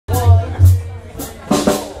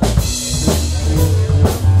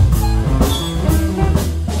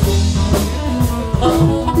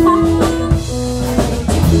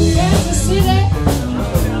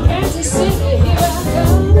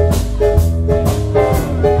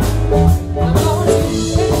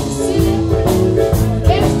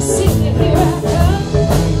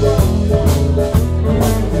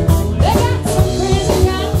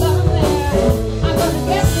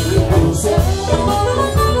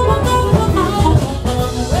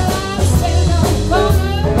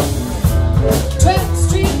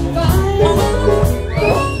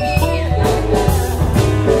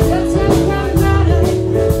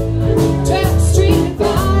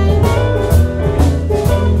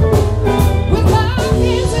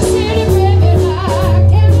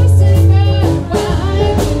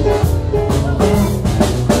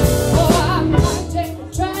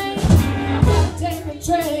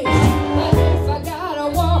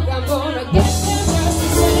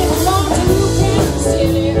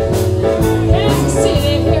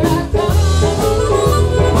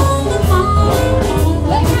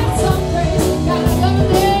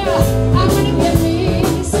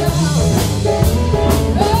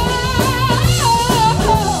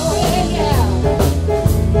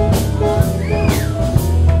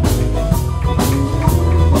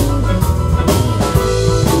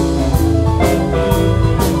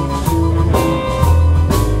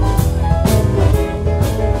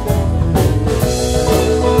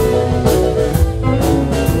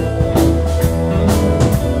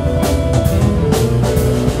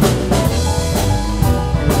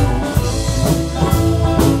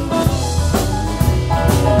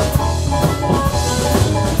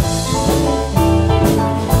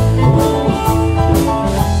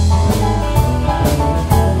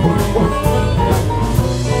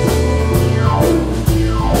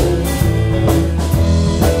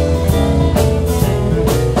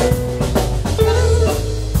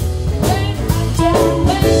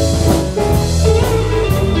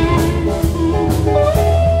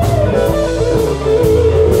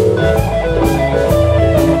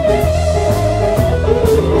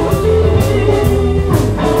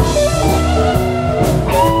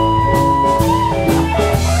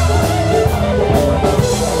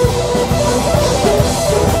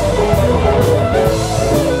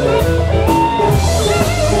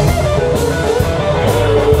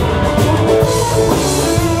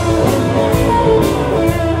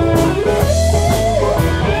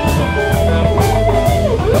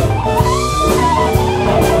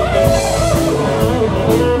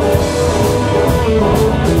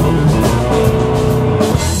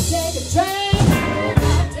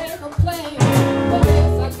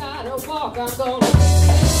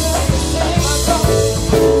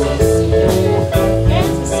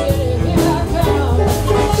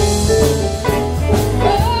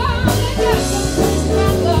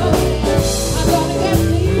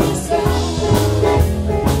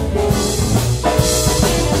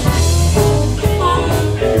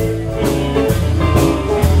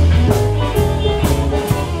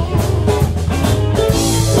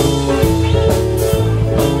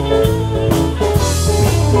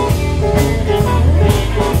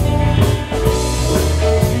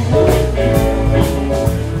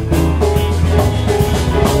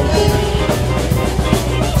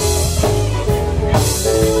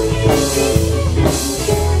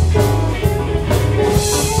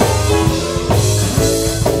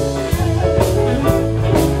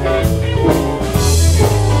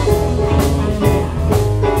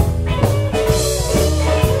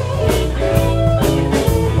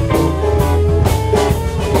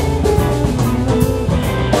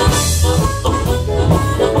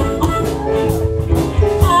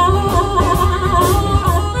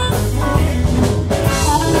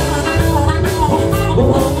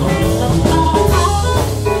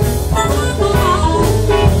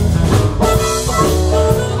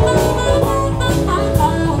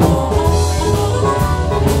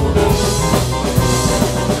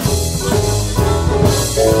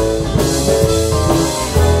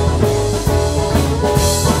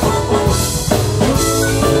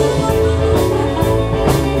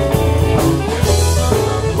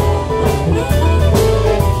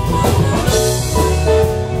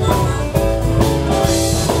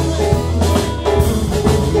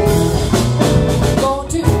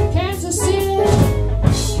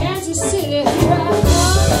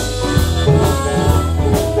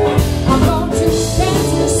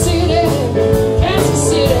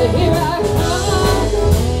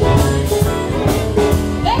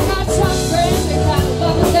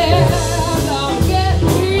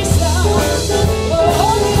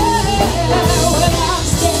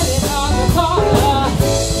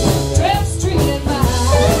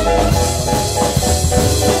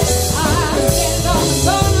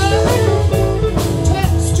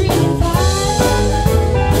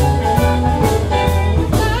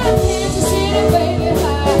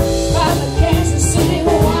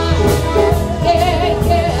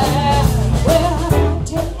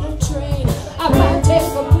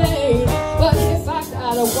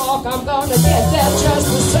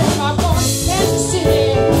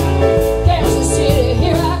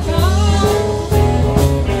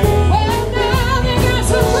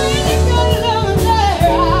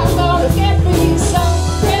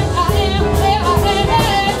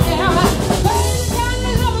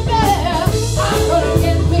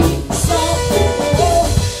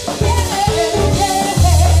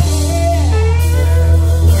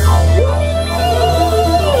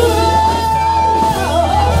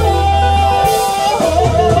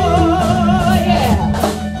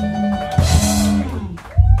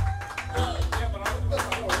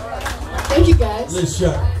this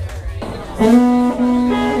show.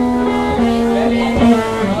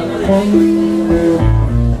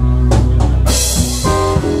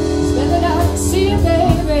 Spend it out, see you,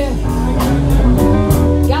 baby.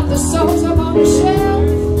 Got the songs up on the shelf.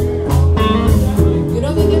 You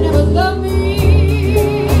know they can never love me.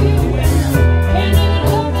 Can't even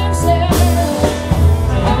love themselves.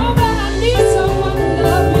 Oh, but I need someone to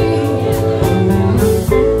love me.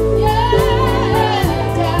 Yeah,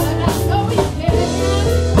 darling, I know you can.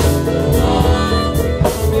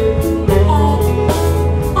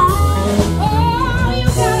 Oh, you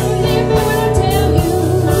gotta believe me when I tell you.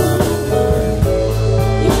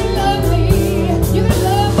 You can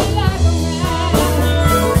love me like a man.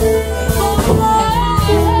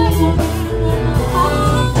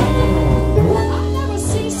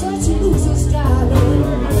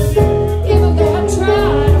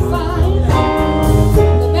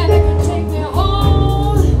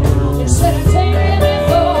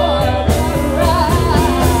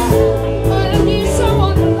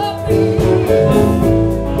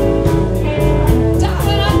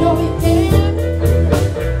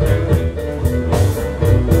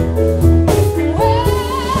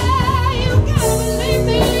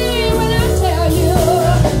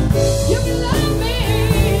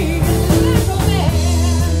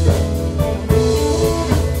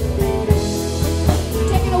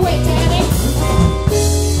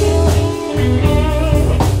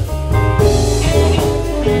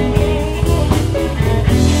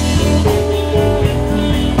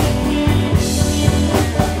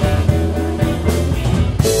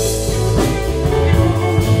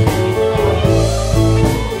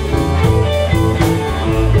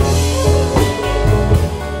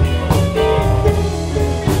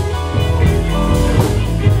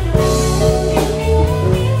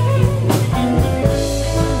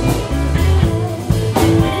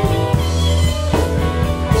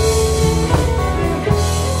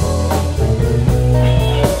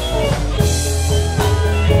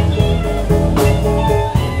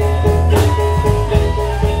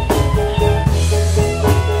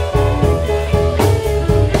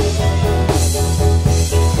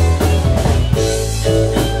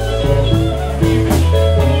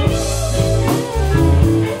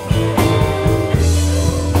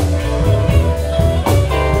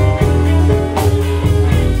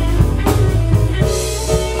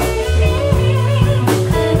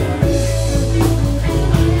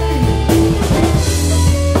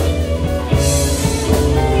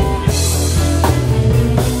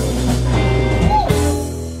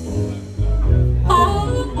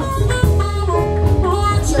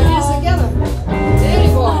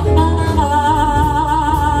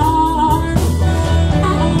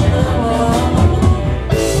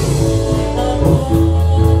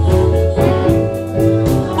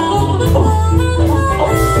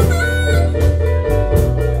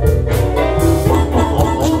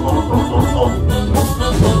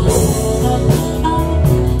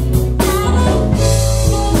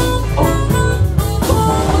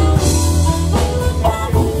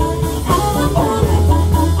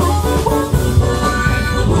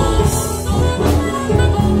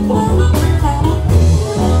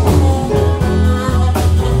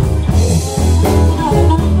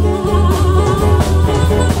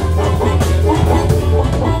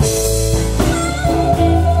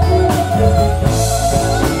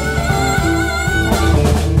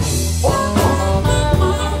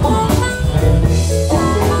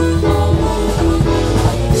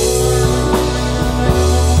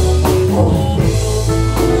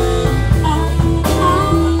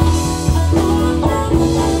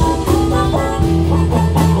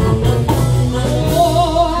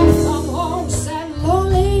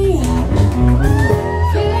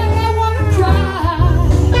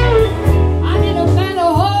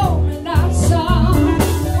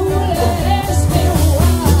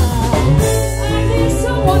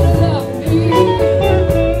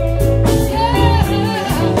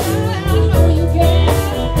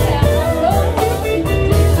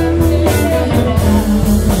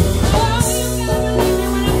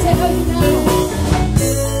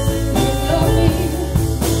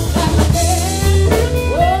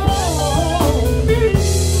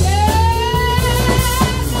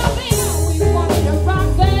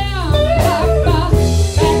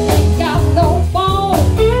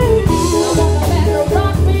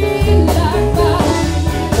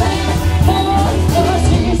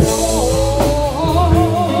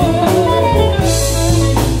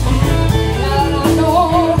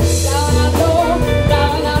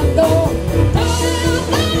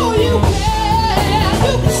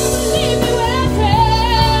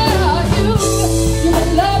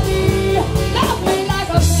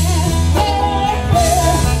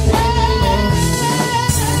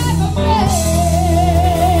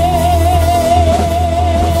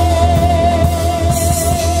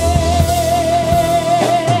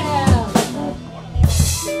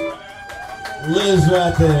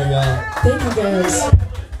 right there, y'all. Thank you, guys.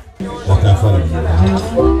 Walk out front of me.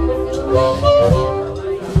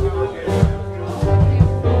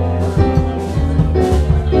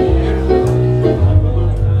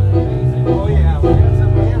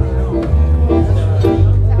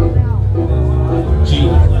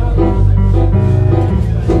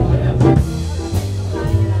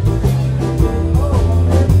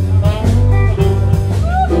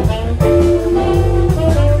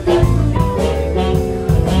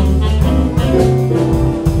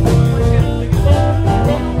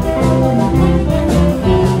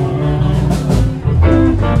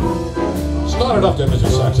 Up there, Mr.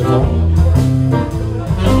 Saxophone.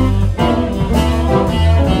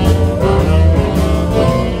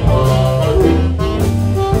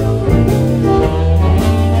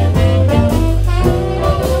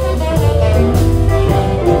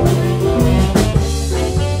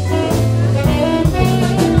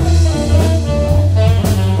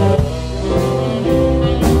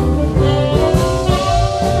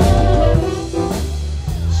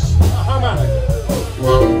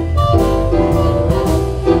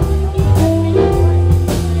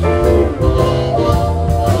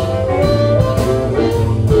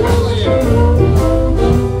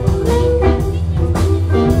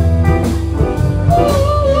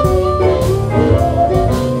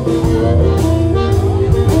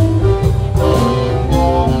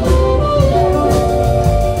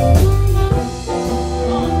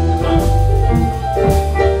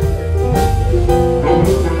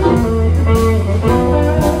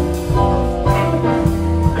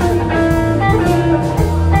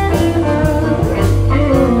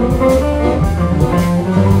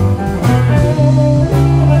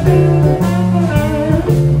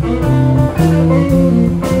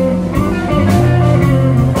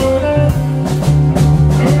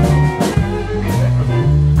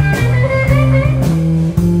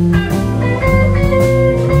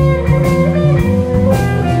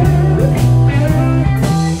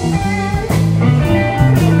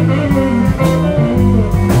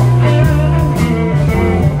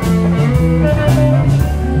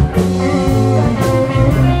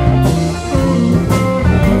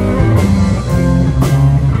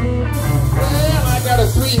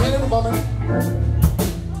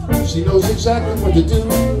 She knows exactly what to do.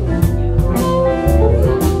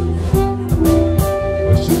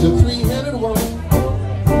 But she's a three-headed woman,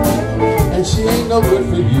 and she ain't no good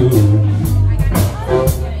for you.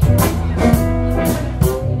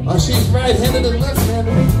 She's right-handed and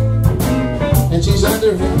left-handed, and she's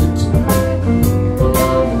underhanded too.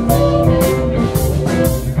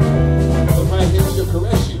 With her right hand she'll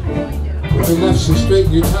caress you, with her left she'll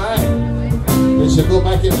straighten your tie. Then she'll go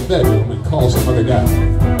back in the bedroom and call some other guy.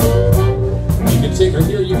 You can take her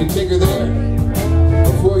here, you can take her there.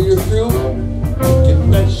 Before you're through, you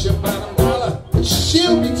can bet your bottom dollar that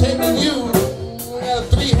she'll be taking you. We got a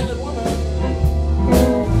three-headed woman.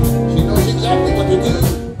 She knows exactly what to do.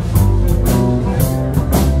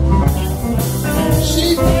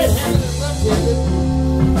 She's right-handed and left-handed,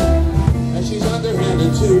 and she's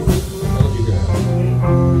underhanded too. Thank you, girl.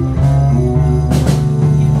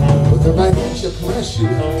 With her right hand she'll caress you,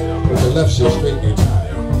 with her left she'll straighten your tie.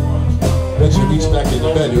 Then she'll reach back in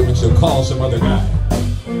the bedroom and she'll call some other guy.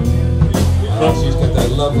 She's got that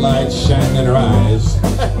love light shining in her eyes.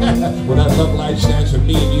 Well, that love light shines for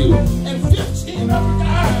me and you and 15 other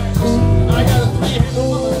guys. I got a three-handed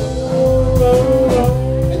woman,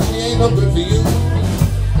 and she ain't no good for you.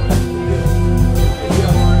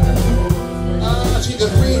 She's a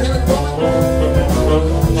three-headed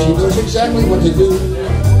woman. She knows exactly what to do.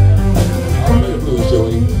 I'll play the blues,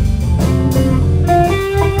 Joey.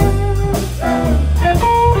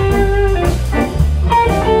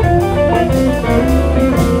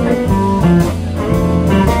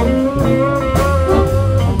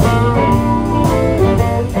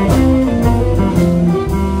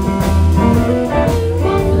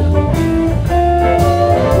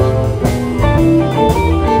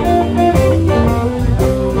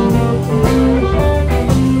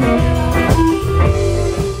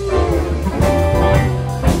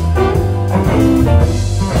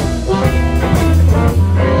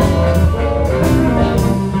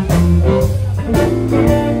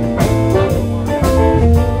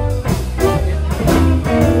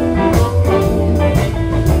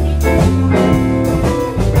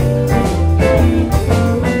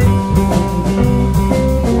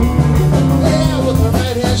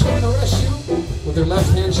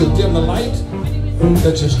 She'll dim the light,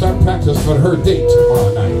 then she'll start practice for her date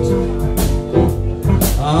tomorrow night.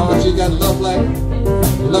 She got love light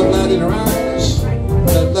in her eyes.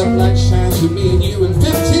 That love light shines with me and you and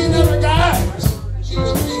 15 other guys.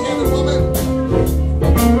 the three-handed woman.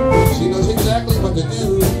 She knows exactly what to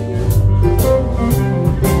do.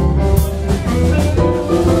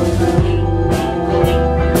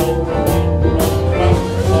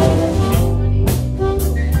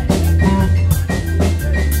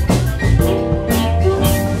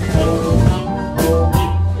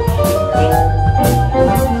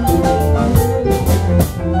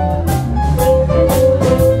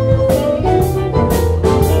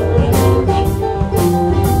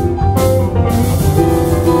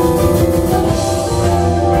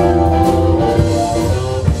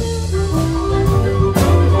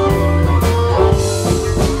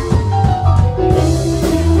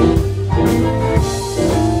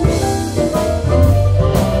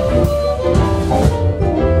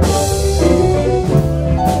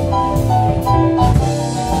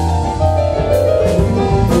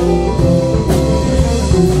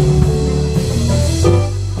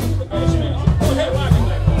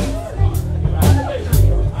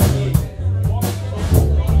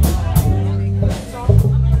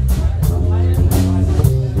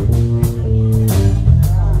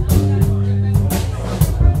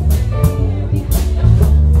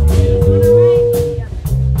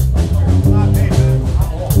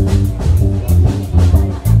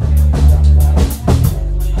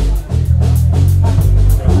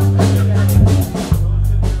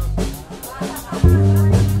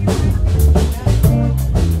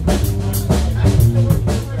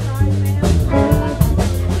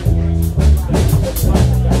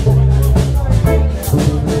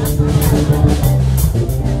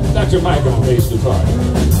 Your mic on face the part.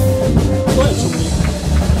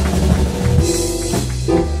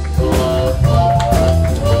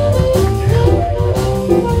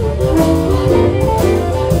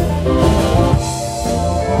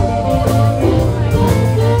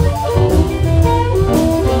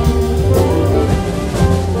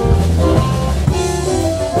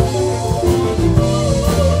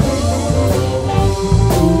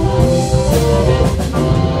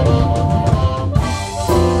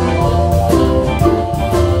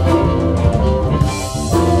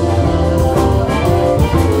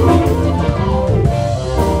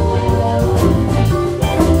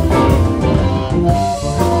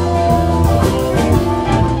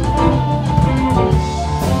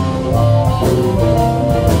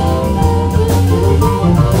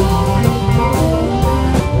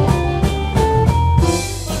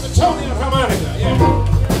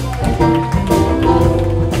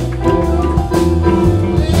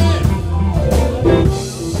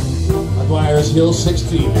 Maguires Hill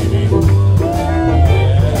 16, baby.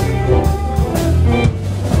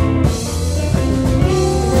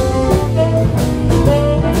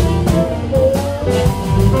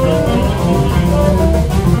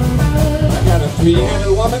 I got a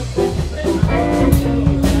three-handed woman.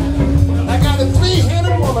 I got a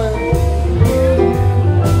three-handed woman.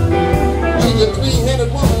 She's a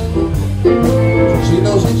three-handed woman. She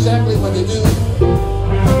knows exactly what to do.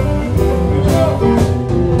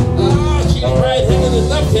 She's right-handed and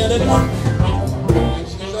left-handed, and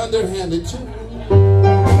she's underhanded too.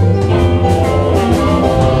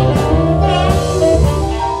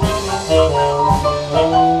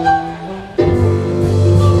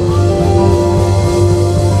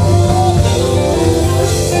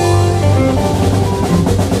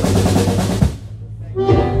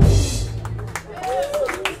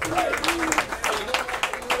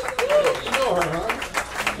 You know her, huh?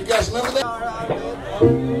 You guys remember that?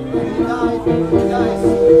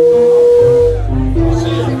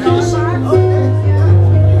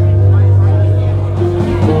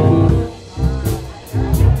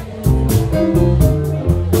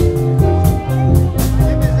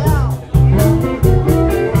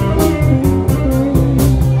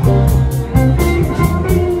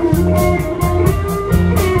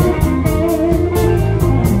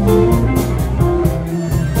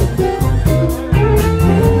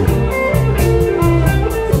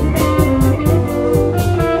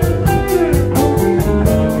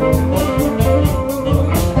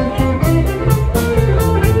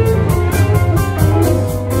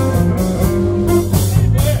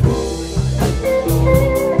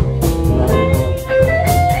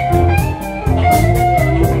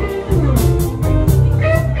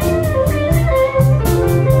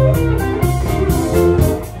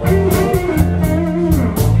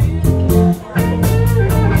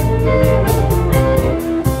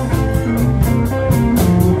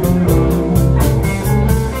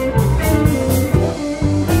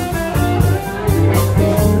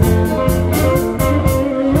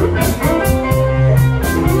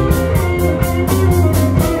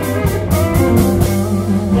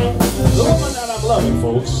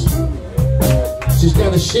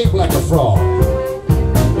 frog.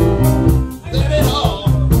 That ain't all.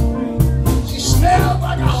 She smells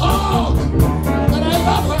like a hog, but I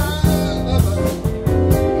love her.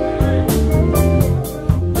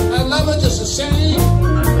 I love her just the same.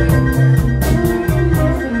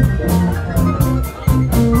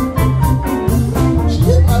 She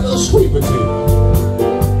hit my little sweet potato.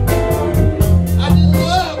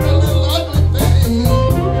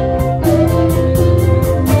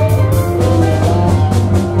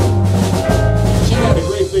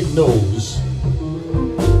 Nose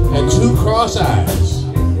and two cross eyes.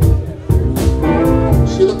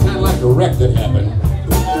 She looked kind of like a wreck that happened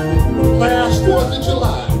last 4th of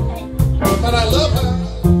July, but I love her.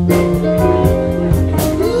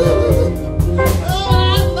 I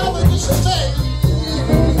love her just the same.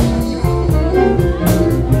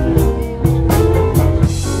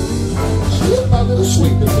 She hit my little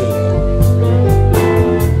sweet potato.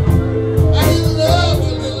 I love a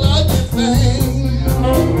little ugly thing.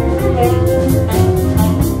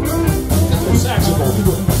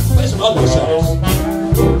 Play some ugly sax.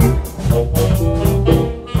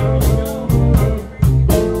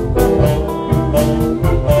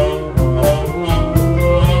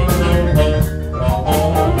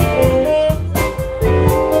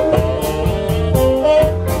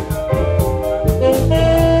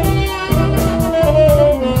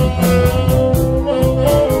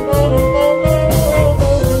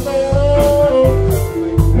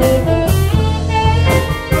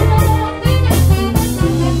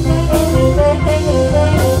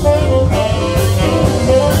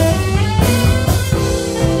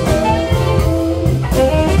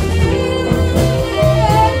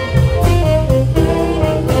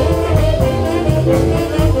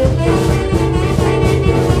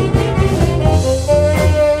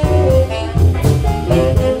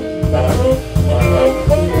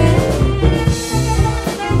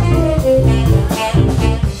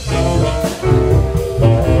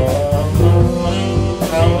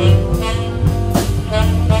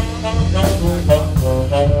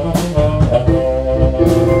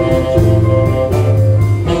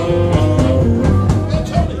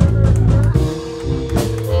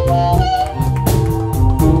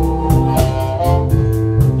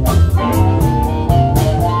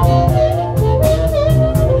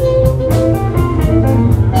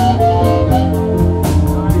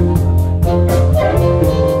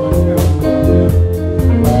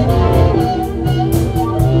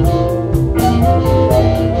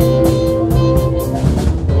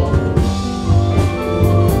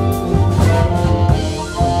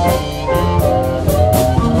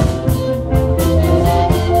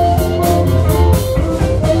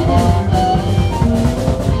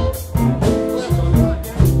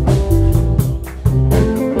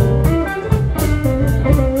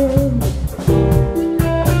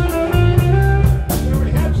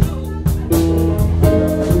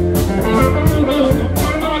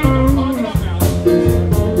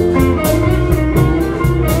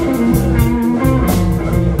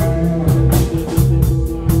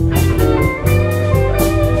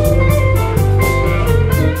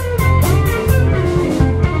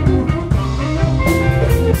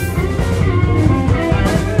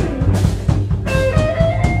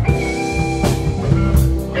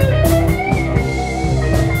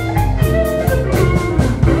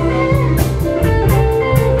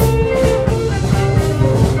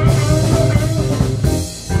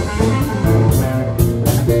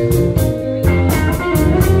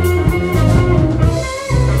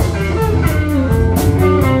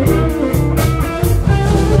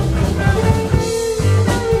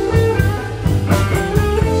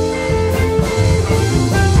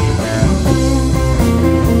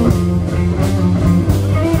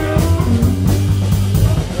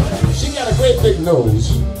 Nose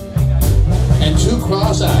and two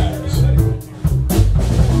cross eyes.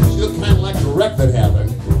 She looked kind of like the wreck that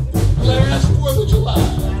happened last 4th of July.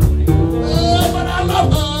 But I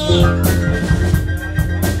love her.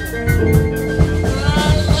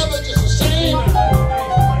 I love her just the same.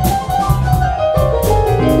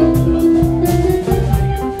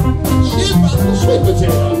 She's my little sweet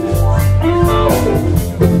potato.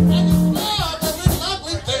 I just love every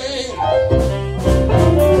lovely thing.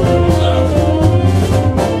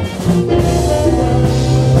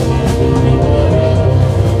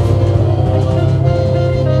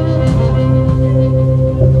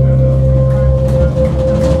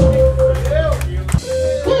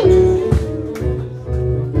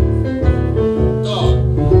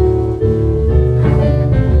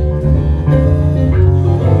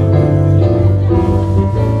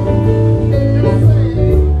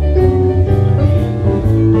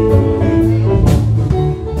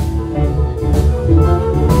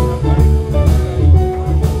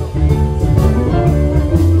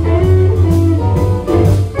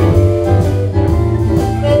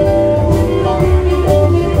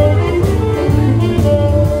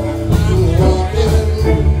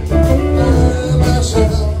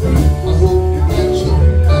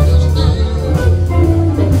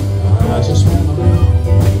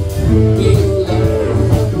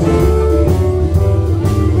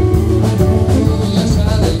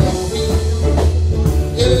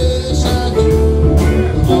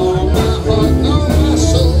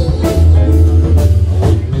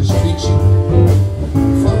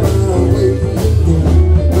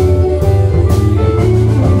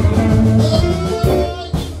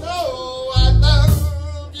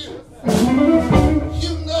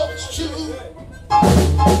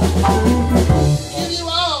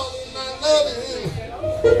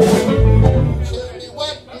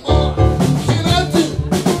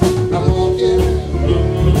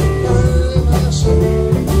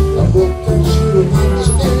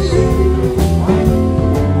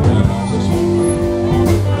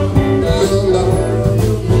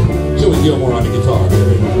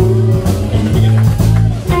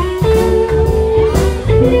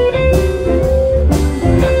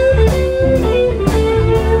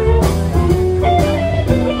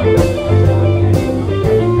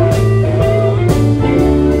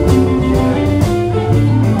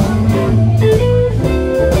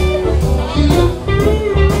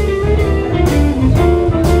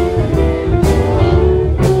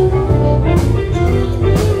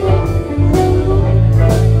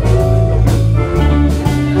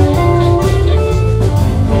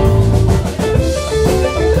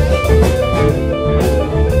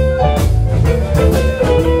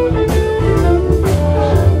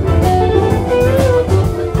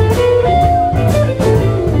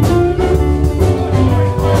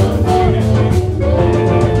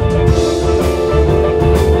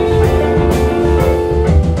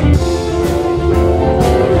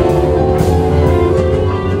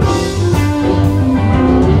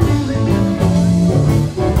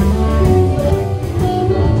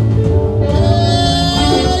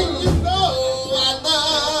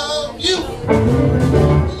 You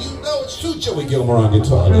know it's true, Joey Gilmore on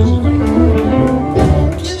guitar. Give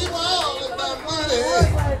you all of my money.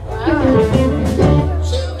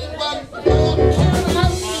 Tell me what more can I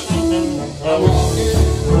do? I'm walking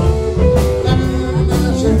down the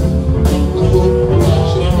mountain. I hope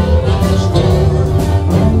that you understand.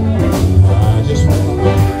 I just want to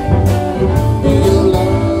be your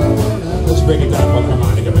love. Let's break it down for the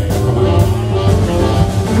harmonica man. Come on.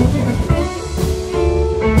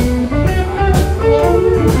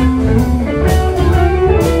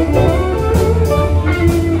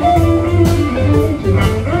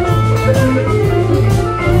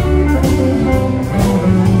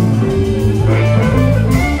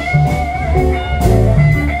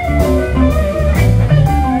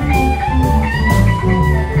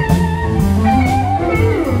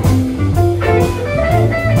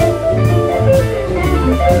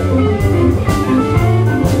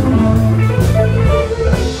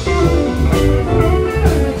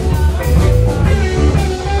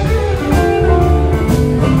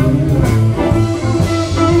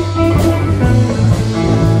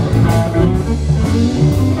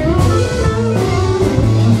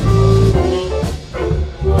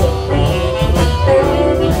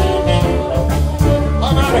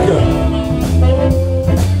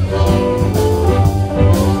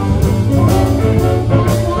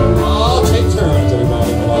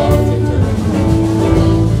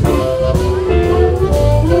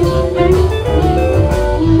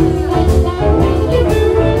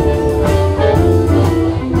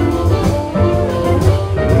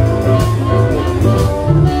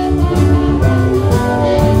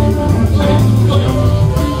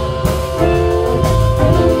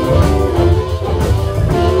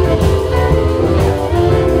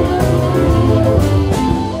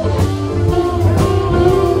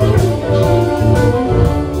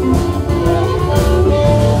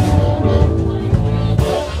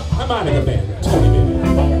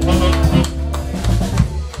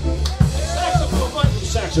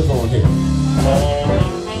 Saxophone here.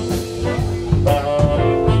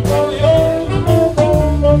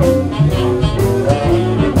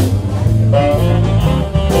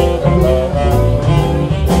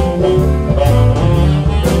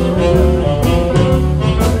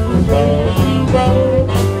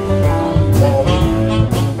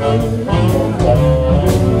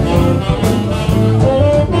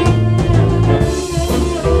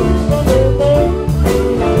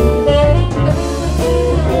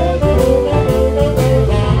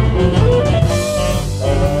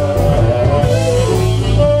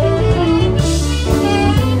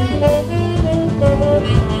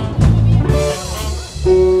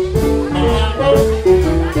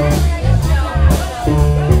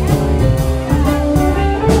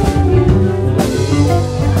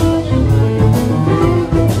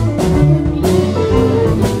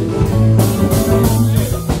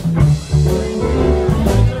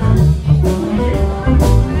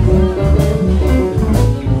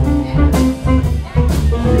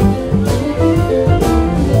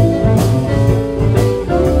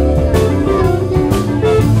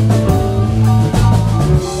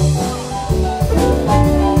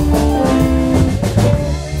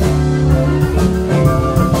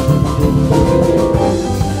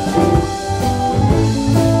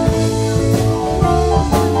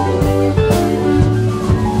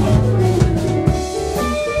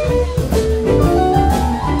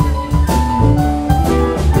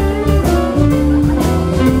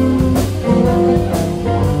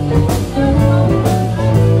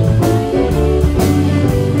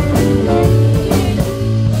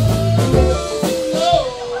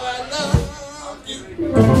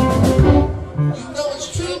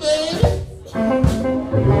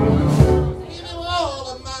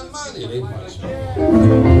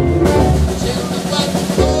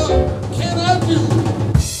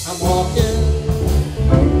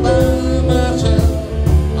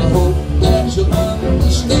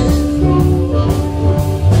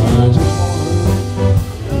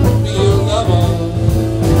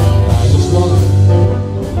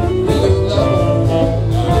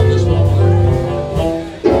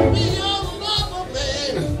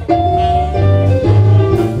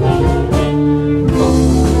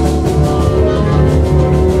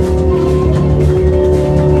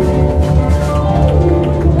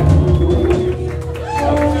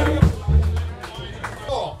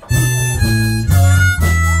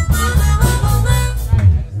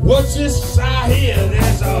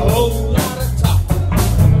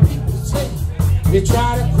 You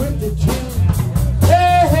try to quit the gym.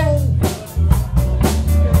 Hey, hey.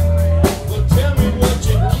 Well, tell me what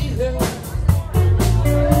you need.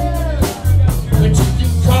 But you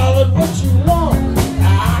can call it what you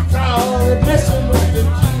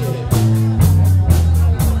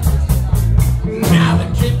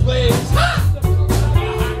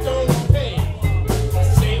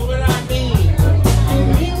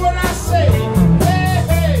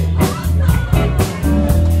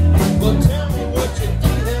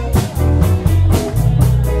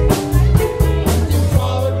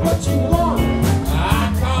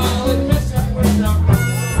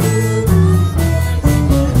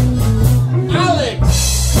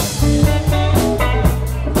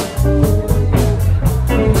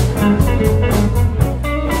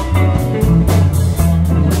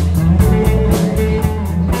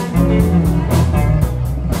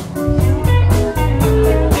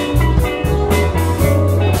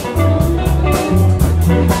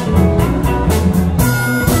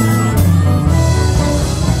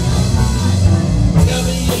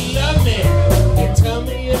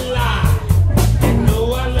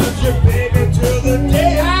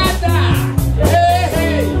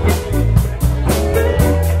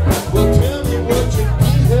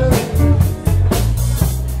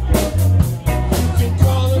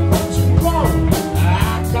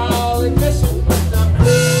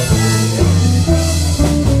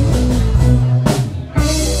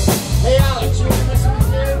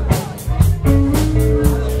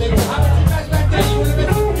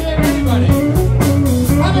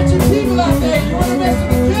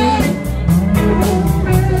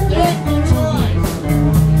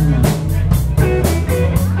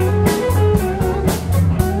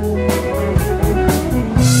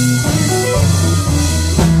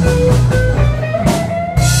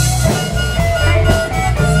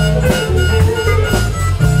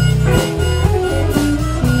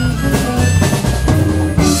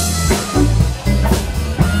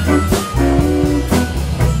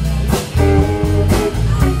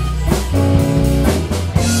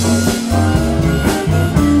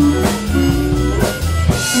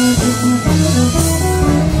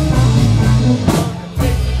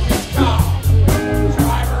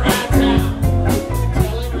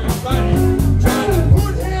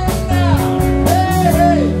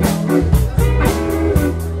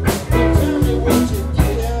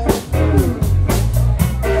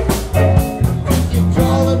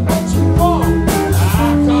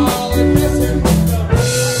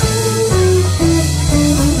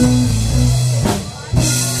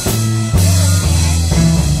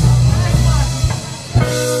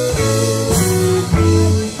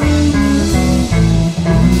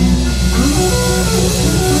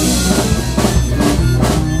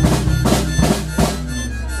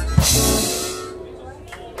Bluesy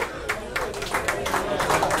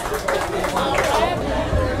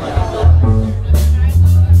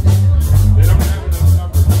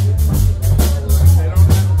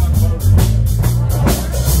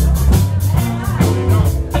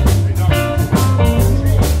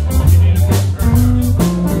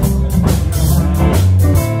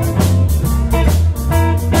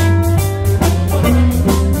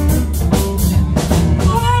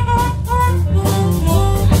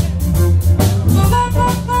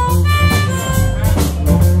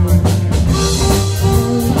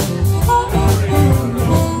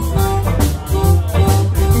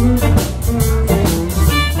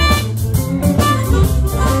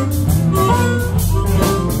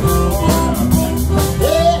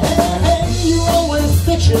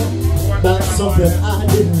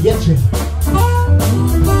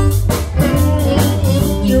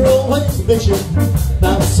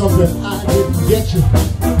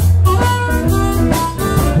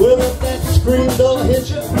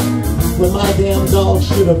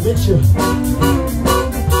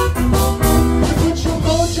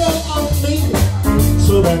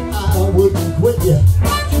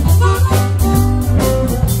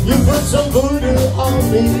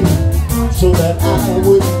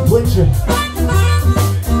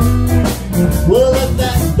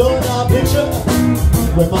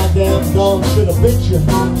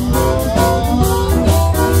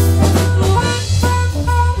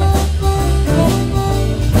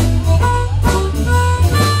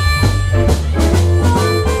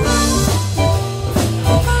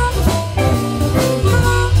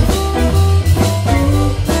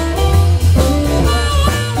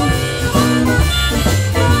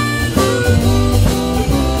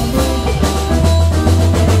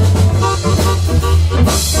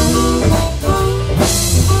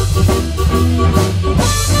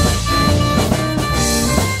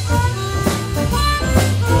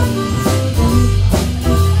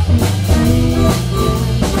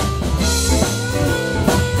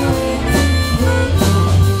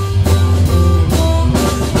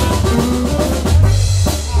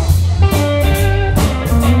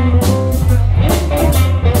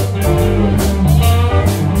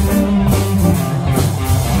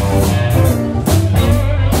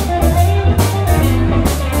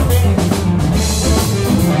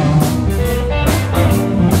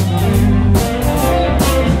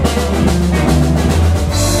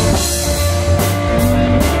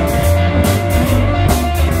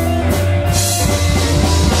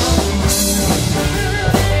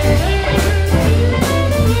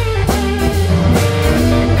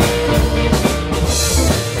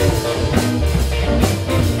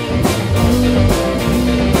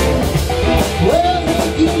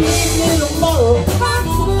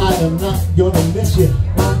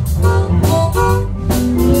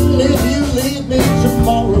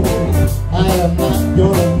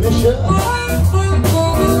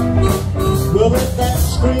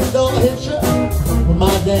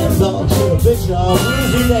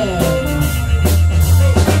Dan.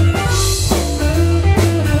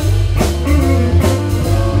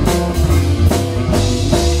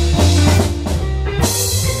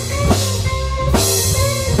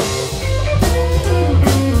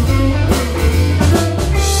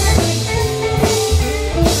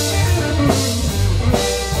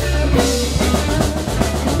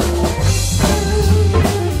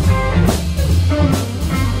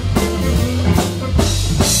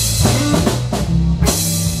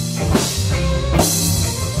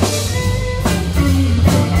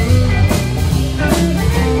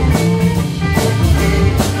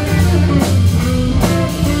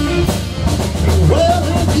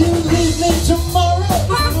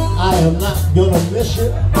 Gonna miss you. You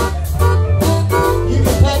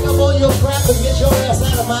can pack up all your crap and get your ass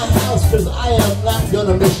out of my house, cause I am not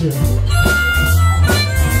gonna miss you.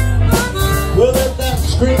 Well, if that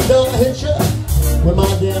scream don't hit you, when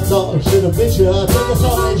my damn dog should have bit you. Take us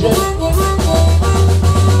on, AJ.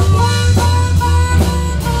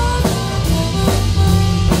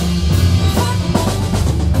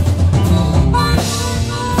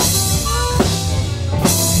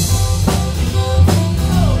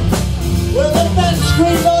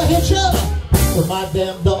 Well, my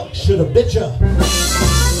damn dog should have bit you.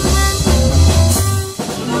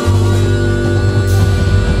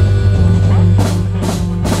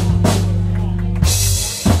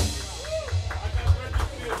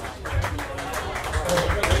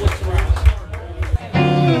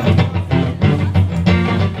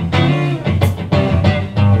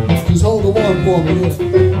 Just hold the one for me here.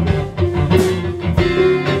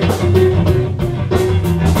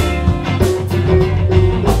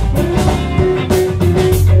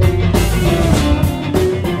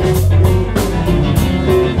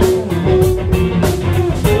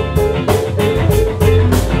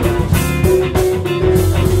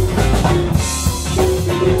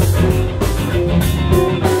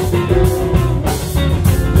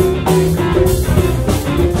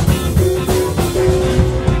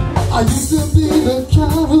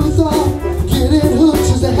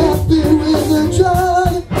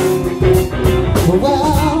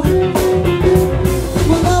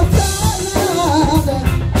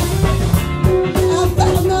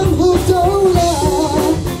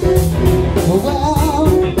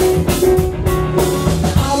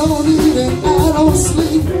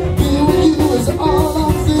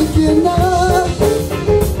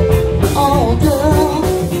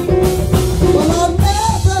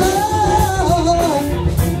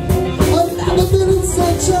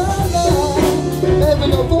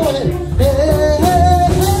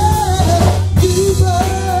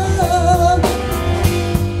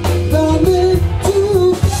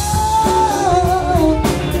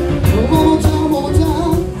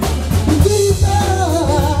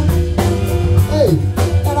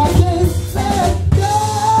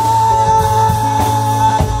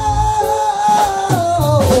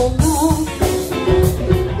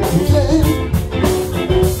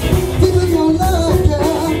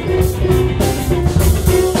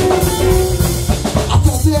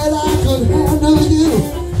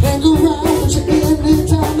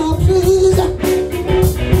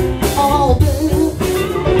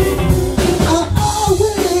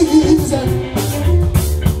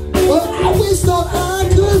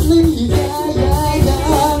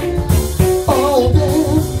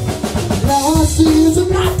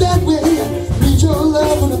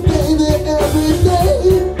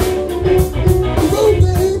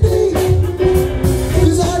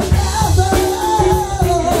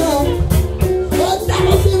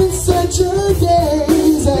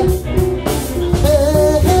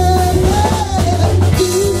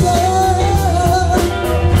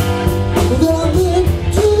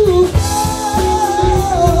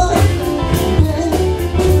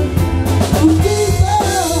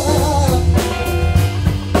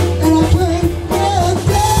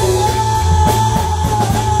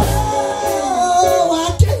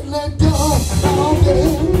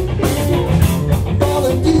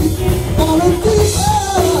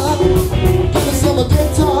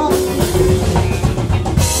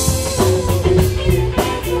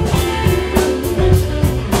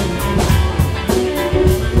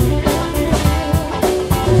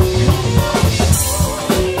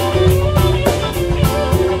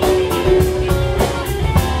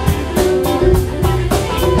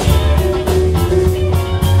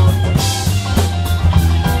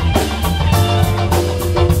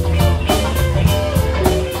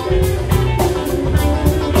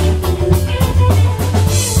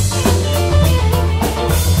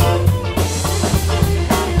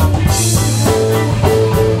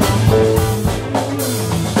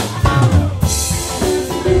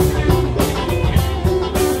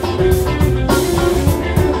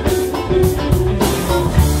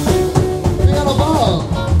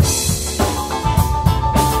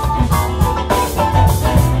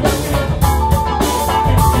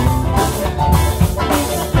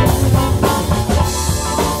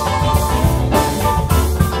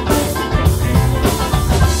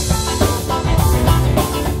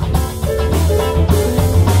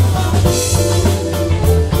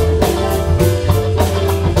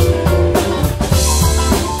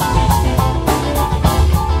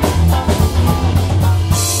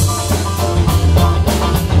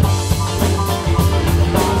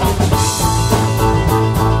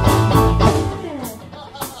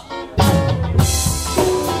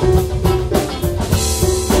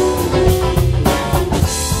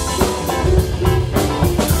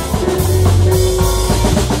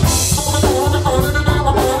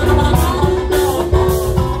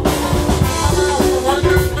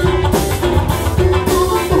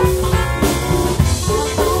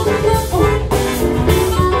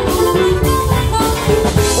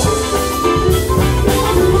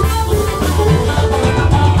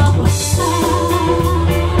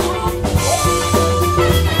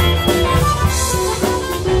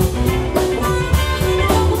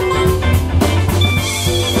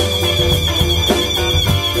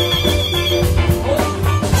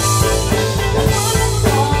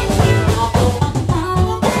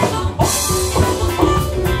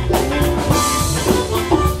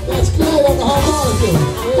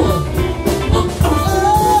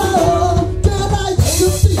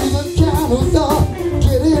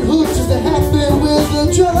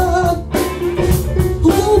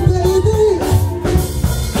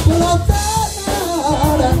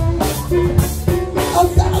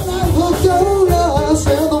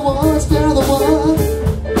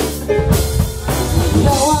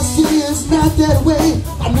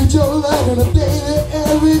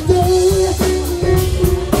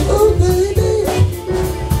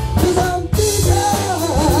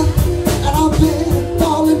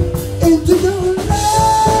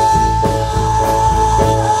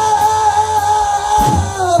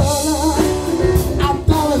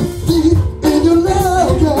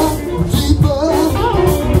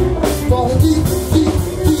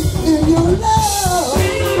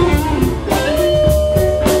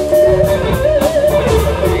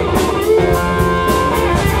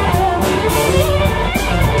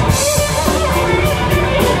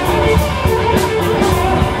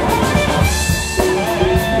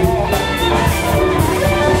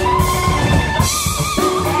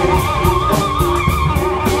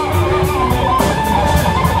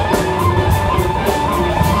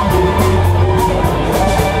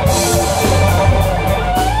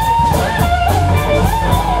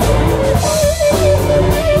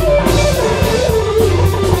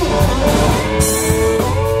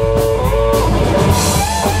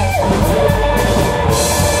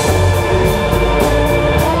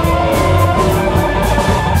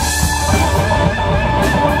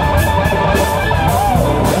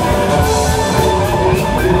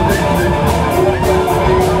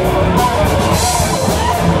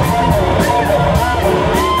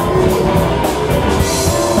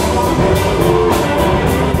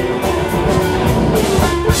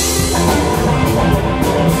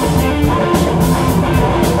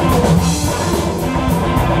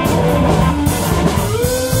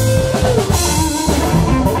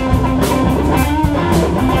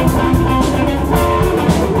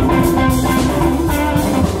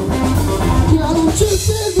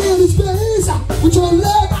 your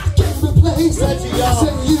love I can't replace. Reggie, I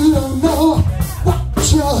said you don't know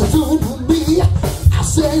what you're doing to me. I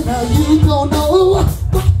said now you don't know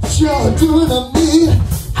what you're doing to me.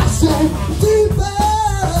 I said deeper,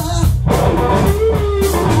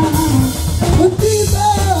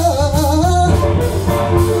 deeper.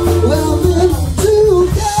 Well then to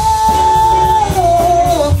go,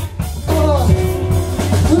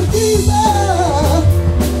 deeper.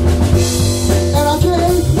 And I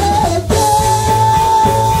can't let go.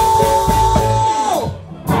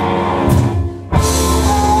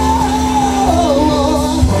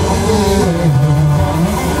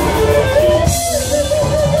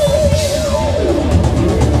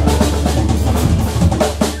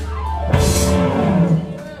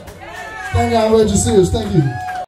 Thank you, Reggie Sears. Thank you.